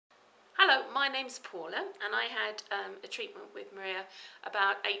Hello, my name's Paula and I had a treatment with Maria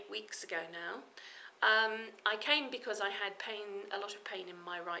about 8 weeks ago now. I came because I had a lot of pain in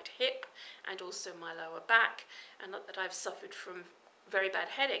my right hip and also my lower back, and not that I've suffered from very bad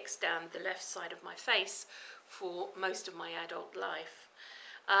headaches down the left side of my face for most of my adult life.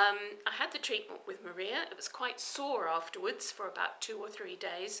 I had the treatment with Maria. It was quite sore afterwards for about 2 or 3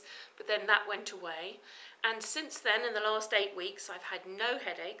 days, but then that went away. And since then, in the last 8 weeks, I've had no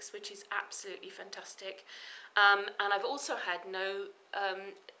headaches, which is absolutely fantastic. And I've also had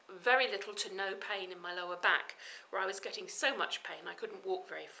very little to no pain in my lower back, where I was getting so much pain I couldn't walk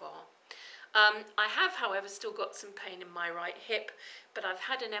very far. I have, however, still got some pain in my right hip, but I've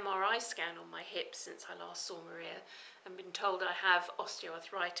had an MRI scan on my hip since I last saw Maria and been told I have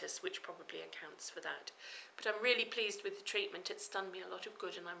osteoarthritis, which probably accounts for that. But I'm really pleased with the treatment. It's done me a lot of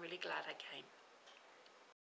good and I'm really glad I came.